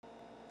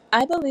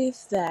I believe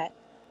that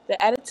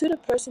the attitude a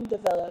person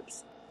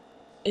develops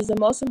is the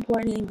most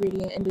important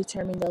ingredient in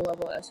determining their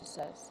level of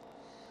success.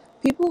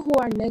 People who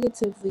are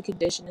negatively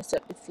conditioned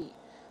accept defeat.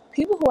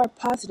 People who are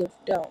positive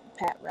don't.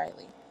 Pat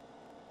Riley.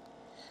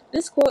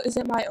 This quote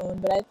isn't my own,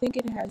 but I think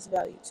it has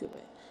value to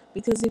it.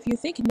 Because if you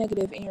think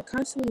negative and you're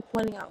constantly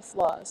pointing out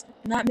flaws,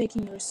 not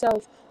making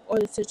yourself or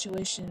the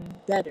situation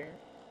better,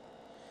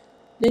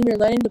 then you're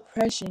letting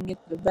depression get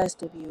the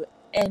best of you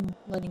and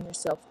letting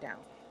yourself down.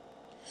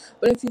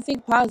 But if you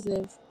think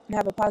positive and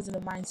have a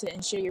positive mindset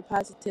and share your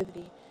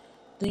positivity,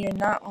 then you're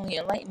not only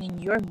enlightening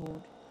your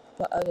mood,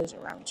 but others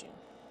around you.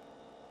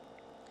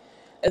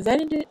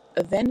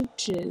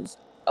 Advantages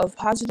of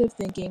positive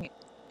thinking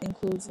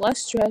includes less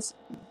stress,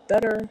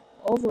 better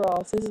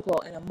overall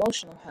physical and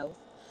emotional health,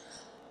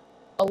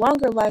 a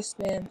longer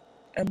lifespan,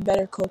 and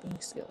better coping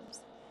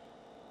skills.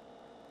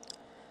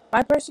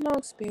 My personal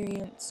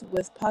experience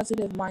with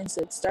positive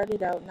mindset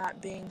started out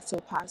not being so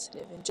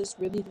positive and just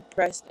really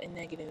depressed and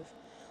negative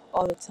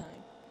all the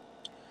time.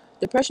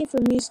 Depression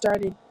for me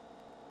started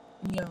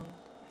young.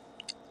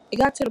 It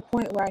got to the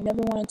point where I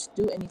never wanted to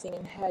do anything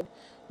and had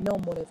no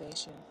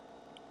motivation.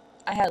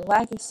 I had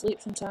lack of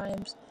sleep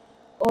sometimes,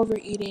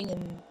 overeating,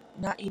 and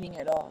not eating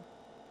at all.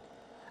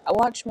 I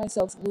watched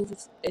myself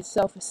lose its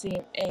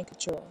self-esteem and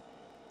control.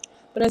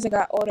 But as I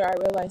got older, I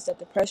realized that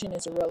depression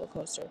is a roller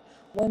coaster.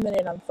 One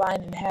minute I'm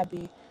fine and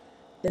happy,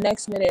 the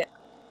next minute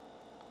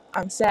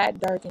I'm sad,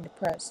 dark, and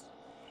depressed.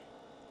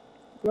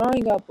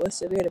 Growing up with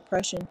severe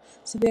depression,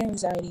 severe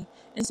anxiety,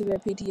 and severe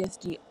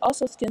PTSD,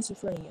 also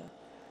schizophrenia,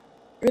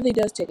 really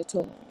does take a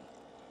toll on me.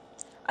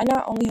 I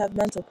not only have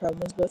mental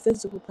problems, but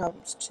physical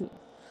problems too.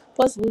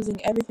 Plus,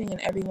 losing everything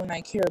and everyone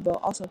I care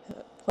about also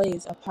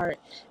plays a part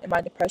in my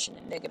depression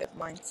and negative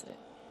mindset.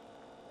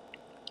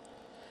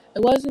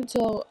 It wasn't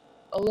until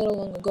a little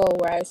long ago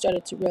where I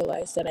started to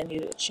realize that I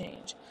needed a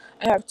change.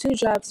 I have two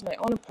jobs, my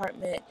own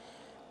apartment,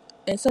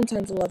 and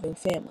sometimes a loving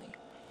family.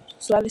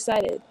 So I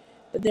decided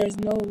that there is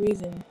no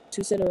reason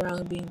to sit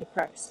around being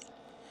depressed.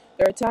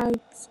 There are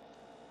times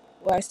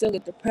where I still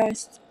get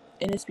depressed,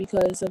 and it's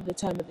because of the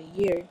time of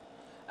the year.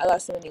 I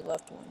lost so many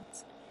loved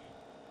ones.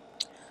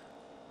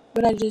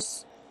 But I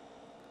just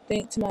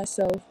think to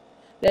myself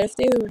that if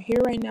they were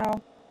here right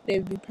now, they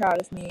would be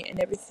proud of me and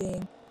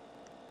everything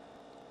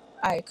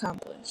I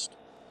accomplished.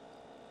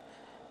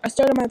 I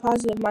started my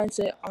positive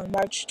mindset on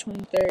March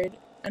 23rd,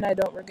 and I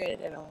don't regret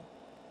it at all.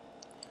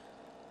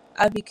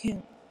 I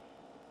became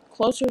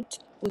closer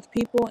with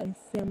people and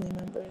family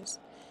members.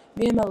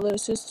 Me and my little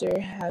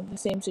sister have the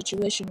same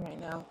situation right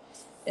now,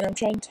 and I'm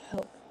trying to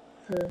help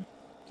her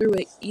through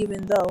it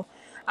even though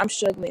I'm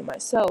struggling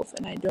myself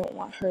and I don't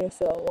want her to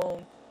feel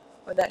alone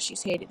or that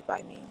she's hated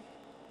by me.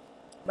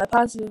 My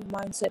positive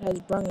mindset has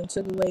brung and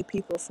took away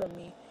people from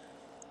me,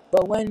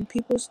 but when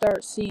people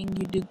start seeing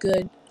you do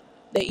good,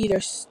 they either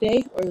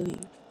stay or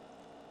leave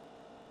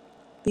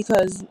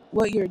because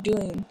what you're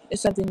doing is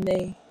something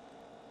they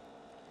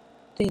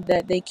think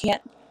that they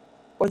can't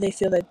or they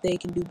feel that they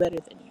can do better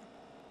than you.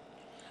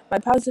 My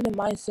positive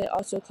mindset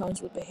also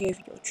comes with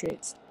behavioral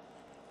traits.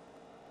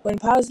 When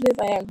positive,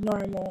 I act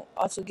normal,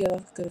 also give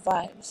off good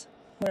vibes.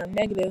 When I'm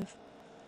negative,